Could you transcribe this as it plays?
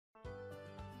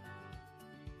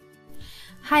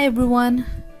Hi everyone!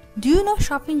 Do you know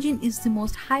ShopEngine is the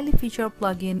most highly featured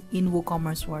plugin in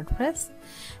WooCommerce WordPress?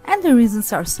 And the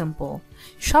reasons are simple.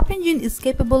 ShopEngine is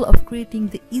capable of creating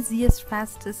the easiest,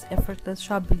 fastest, effortless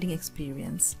shop building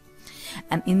experience.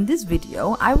 And in this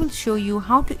video, I will show you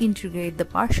how to integrate the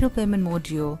partial payment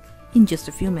module in just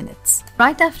a few minutes.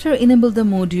 Right after enable the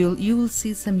module, you will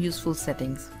see some useful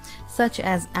settings such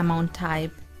as amount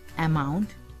type,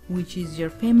 amount, which is your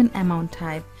payment amount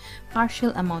type,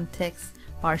 partial amount text,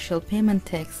 partial payment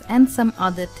text, and some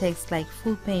other text like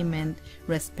full payment,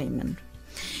 rest payment.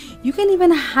 You can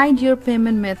even hide your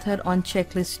payment method on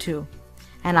checklist too.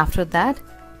 And after that,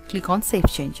 click on Save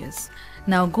Changes.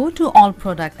 Now go to All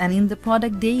Product, and in the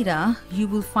product data, you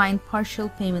will find partial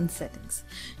payment settings.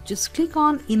 Just click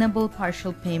on Enable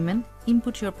Partial Payment,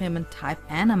 input your payment type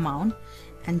and amount,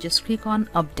 and just click on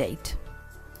Update.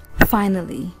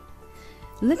 Finally,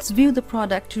 let's view the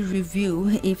product to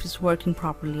review if it's working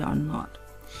properly or not.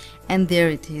 And there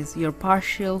it is, your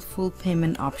partial full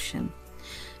payment option.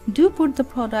 Do put the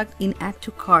product in Add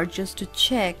to Cart just to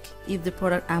check if the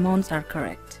product amounts are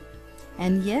correct.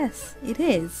 And yes, it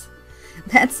is.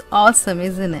 That's awesome,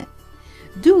 isn't it?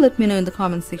 Do let me know in the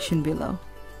comment section below.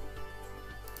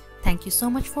 Thank you so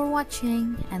much for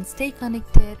watching and stay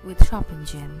connected with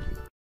ShopEngine.